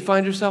okay if you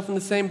find yourself in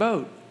the same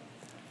boat.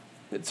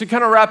 To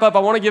kind of wrap up, I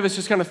want to give us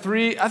just kind of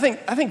three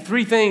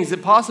things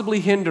that possibly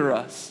hinder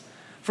us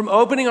from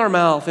opening our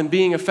mouth and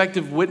being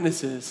effective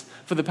witnesses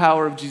for the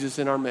power of Jesus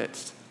in our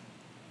midst.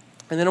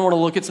 And then I want to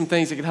look at some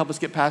things that can help us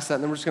get past that,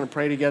 and then we're just going to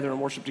pray together and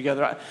worship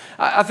together.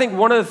 I think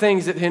one of the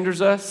things that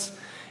hinders us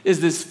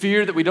is this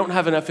fear that we don't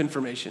have enough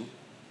information.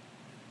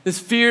 This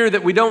fear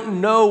that we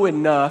don't know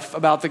enough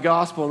about the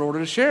gospel in order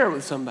to share it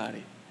with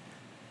somebody.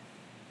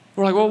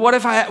 We're like, well, what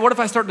if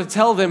I start to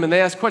tell them and they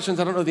ask questions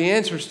I don't know the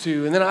answers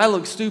to, and then I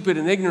look stupid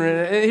and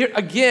ignorant? And here,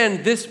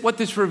 again, what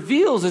this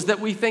reveals is that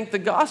we think the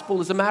gospel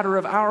is a matter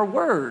of our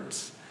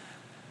words.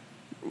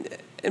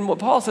 And what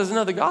Paul says,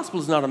 no, the gospel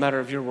is not a matter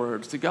of your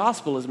words. The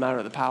gospel is a matter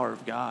of the power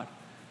of God.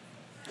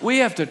 We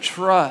have to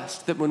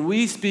trust that when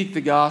we speak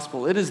the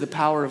gospel, it is the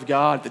power of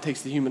God that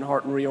takes the human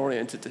heart and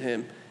reorients it to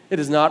him. It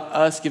is not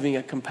us giving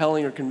a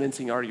compelling or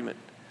convincing argument.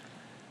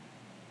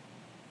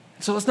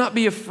 So let's not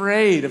be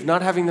afraid of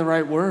not having the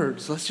right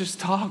words. Let's just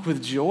talk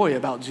with joy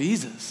about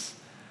Jesus.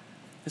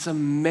 This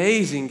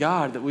amazing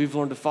God that we've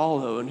learned to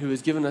follow and who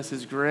has given us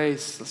his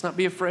grace. Let's not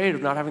be afraid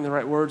of not having the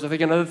right words. I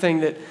think another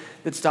thing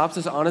that stops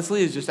us,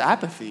 honestly, is just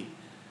apathy.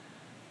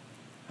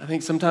 I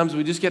think sometimes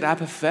we just get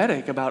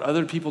apathetic about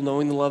other people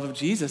knowing the love of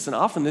Jesus, and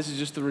often this is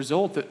just the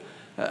result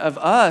of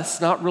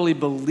us not really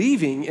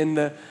believing in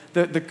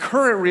the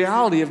current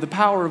reality of the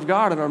power of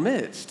God in our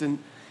midst. And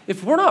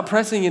if we're not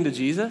pressing into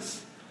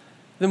Jesus,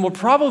 then we're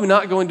probably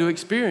not going to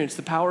experience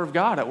the power of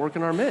God at work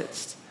in our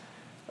midst.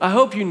 I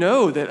hope you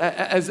know that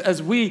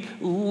as we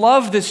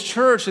love this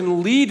church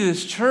and lead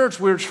this church,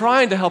 we're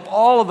trying to help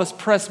all of us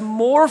press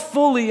more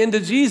fully into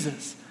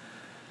Jesus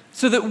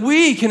so that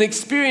we can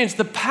experience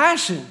the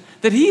passion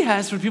that he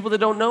has for people that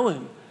don't know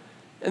him,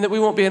 and that we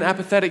won't be an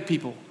apathetic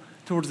people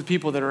towards the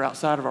people that are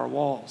outside of our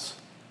walls.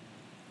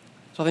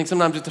 So I think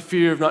sometimes it's a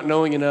fear of not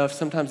knowing enough,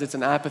 sometimes it's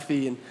an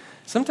apathy, and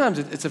sometimes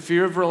it's a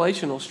fear of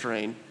relational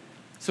strain.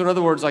 So in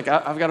other words, like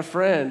I've got a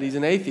friend, he's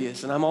an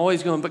atheist, and I'm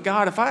always going, but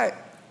God, if I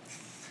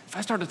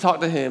start to talk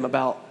to him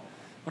about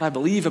what I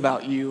believe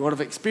about you, what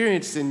I've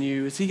experienced in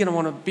you, is he going to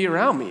want to be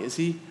around me? Is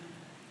he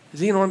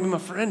going to want to be my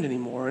friend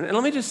anymore? And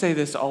let me just say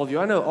this to all of you.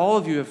 I know all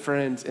of you have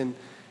friends and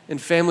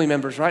family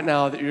members right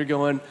now that you're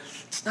going,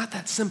 it's not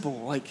that simple.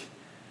 Like,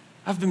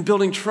 I've been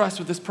building trust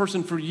with this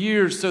person for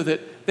years so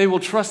that they will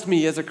trust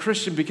me as a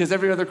Christian because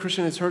every other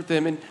Christian has hurt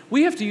them. And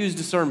we have to use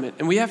discernment,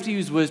 and we have to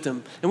use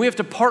wisdom, and we have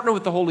to partner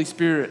with the Holy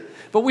Spirit.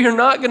 But we are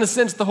not going to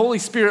sense the Holy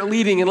Spirit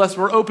leading unless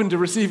we're open to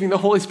receiving the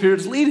Holy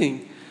Spirit's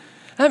leading.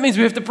 That means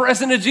we have to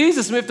press into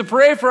Jesus, and we have to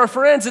pray for our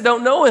friends that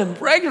don't know him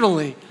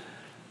regularly.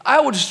 I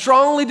would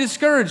strongly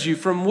discourage you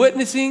from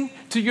witnessing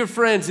to your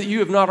friends that you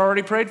have not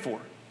already prayed for.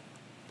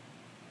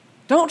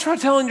 Don't try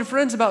telling your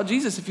friends about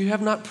Jesus if you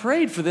have not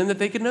prayed for them that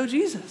they could know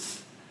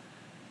Jesus.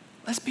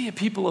 Let's be a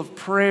people of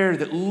prayer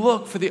that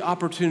look for the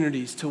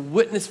opportunities to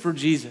witness for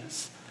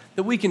Jesus,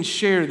 that we can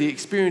share the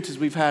experiences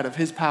we've had of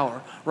his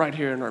power right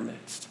here in our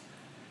midst.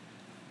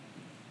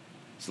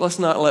 So let's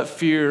not let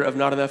fear of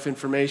not enough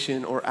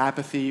information or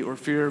apathy or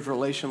fear of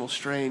relational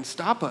strain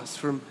stop us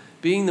from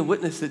being the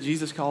witness that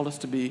Jesus called us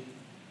to be.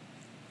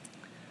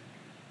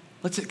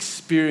 Let's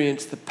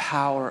experience the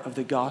power of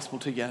the gospel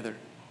together.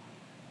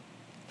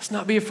 Let's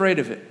not be afraid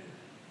of it.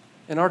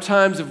 In our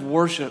times of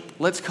worship,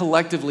 let's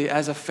collectively,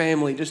 as a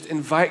family, just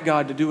invite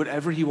God to do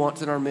whatever he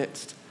wants in our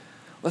midst.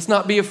 Let's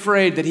not be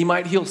afraid that he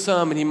might heal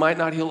some and he might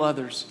not heal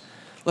others.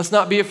 Let's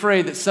not be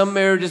afraid that some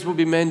marriages will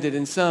be mended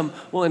and some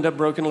will end up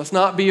broken. Let's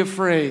not be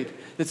afraid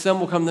that some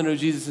will come to know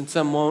Jesus and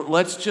some won't.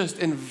 Let's just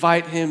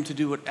invite him to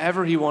do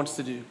whatever he wants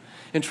to do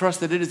and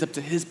trust that it is up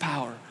to his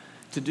power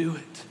to do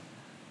it.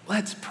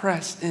 Let's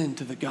press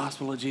into the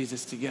gospel of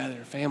Jesus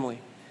together, family.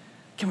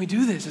 Can we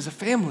do this as a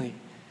family?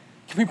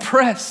 Can we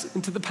press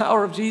into the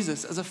power of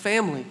Jesus as a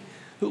family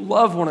who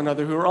love one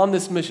another, who are on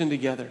this mission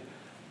together?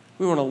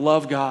 We want to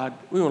love God.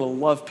 We want to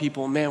love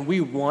people. Man, we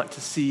want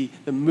to see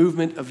the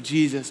movement of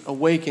Jesus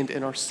awakened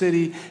in our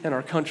city, in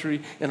our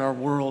country, in our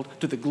world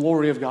to the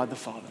glory of God the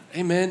Father.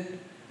 Amen? Amen.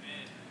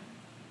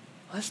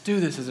 Let's do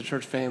this as a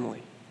church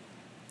family.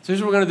 So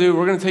here's what we're going to do.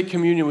 We're going to take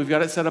communion. We've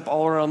got it set up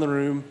all around the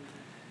room.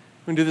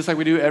 We're going to do this like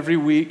we do every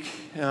week.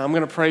 I'm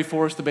going to pray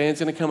for us. The band's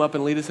going to come up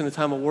and lead us in a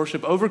time of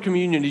worship. Over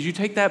communion, as you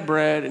take that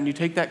bread and you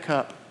take that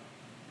cup,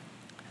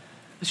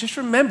 let's just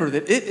remember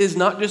that it is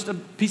not just a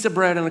piece of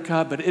bread and a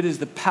cup, but it is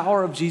the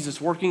power of Jesus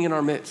working in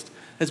our midst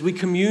as we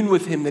commune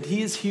with him, that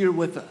he is here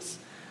with us.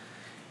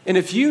 And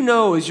if you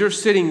know as you're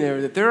sitting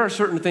there that there are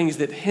certain things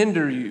that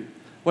hinder you,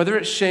 whether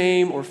it's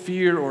shame or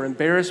fear or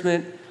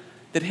embarrassment,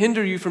 that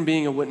hinder you from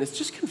being a witness,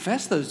 just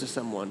confess those to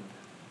someone.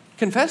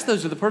 Confess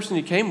those to the person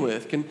you came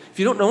with. If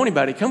you don't know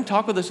anybody, come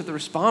talk with us at the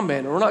Respond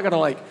Band. We're not going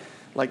to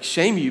like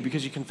shame you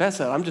because you confess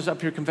that. I'm just up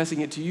here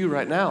confessing it to you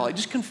right now. Like,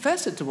 just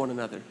confess it to one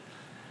another.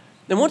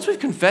 And once we've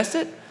confessed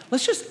it,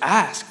 let's just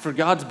ask for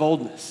God's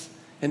boldness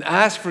and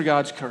ask for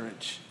God's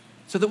courage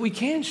so that we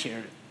can share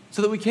it,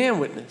 so that we can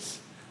witness.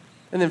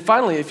 And then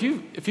finally, if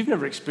you've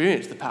never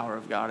experienced the power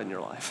of God in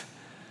your life,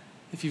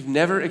 if you've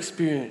never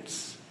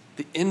experienced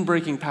the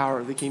inbreaking power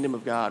of the kingdom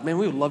of God, man,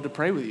 we would love to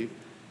pray with you.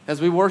 As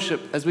we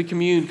worship, as we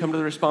commune, come to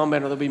the Respond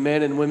Band, there'll be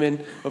men and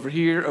women over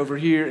here,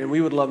 and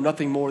we would love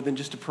nothing more than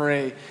just to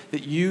pray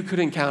that you could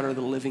encounter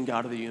the living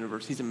God of the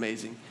universe. He's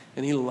amazing,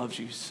 and he loves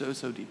you so,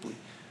 so deeply.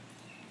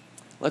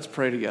 Let's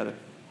pray together.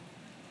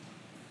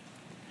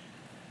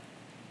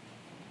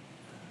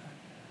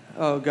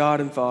 Oh,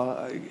 God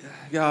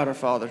our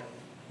Father,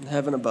 in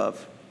heaven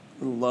above,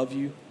 we love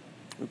you,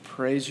 we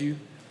praise you.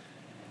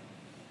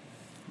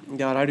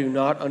 God, I do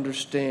not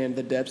understand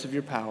the depths of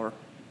your power.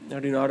 I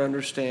do not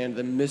understand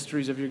the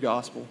mysteries of your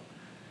gospel.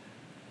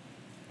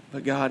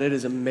 But God, it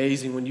is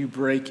amazing when you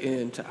break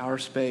into our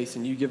space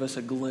and you give us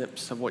a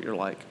glimpse of what you're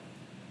like.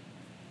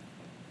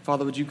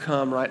 Father, would you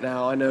come right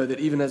now? I know that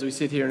even as we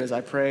sit here and as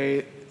I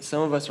pray,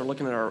 some of us are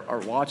looking at our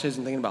watches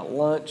and thinking about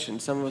lunch, and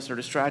some of us are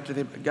distracted.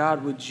 But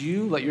God, would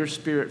you let your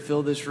spirit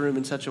fill this room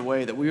in such a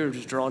way that we are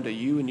just drawn to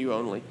you and you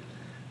only?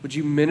 Would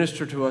you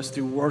minister to us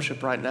through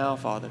worship right now,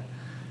 Father?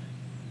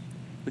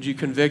 Would you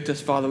convict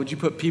us, Father? Would you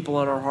put people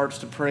on our hearts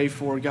to pray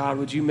for? God,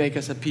 would you make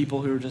us a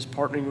people who are just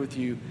partnering with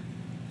you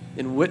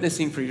in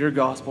witnessing for your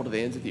gospel to the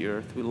ends of the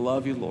earth? We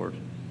love you, Lord.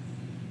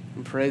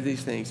 And pray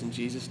these things in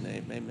Jesus'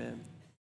 name. Amen.